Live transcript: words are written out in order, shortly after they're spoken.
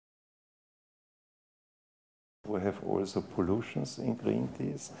we have also pollutions in green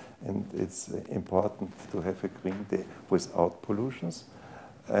teas, and it's important to have a green tea without pollutions.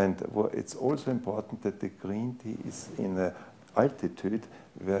 And it's also important that the green tea is in an altitude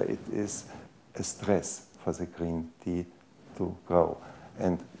where it is a stress for the green tea to grow.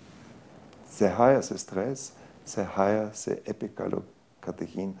 And the higher the stress, the higher the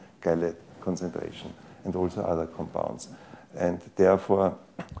epigallocatechin gallate concentration, and also other compounds. And therefore,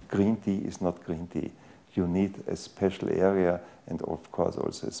 green tea is not green tea. You need a special area and, of course,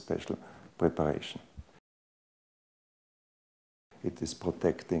 also a special preparation. It is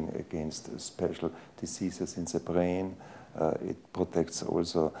protecting against special diseases in the brain. It protects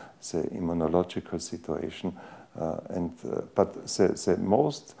also the immunological situation. But the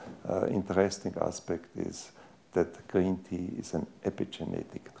most interesting aspect is that green tea is an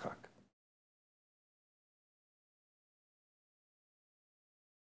epigenetic drug.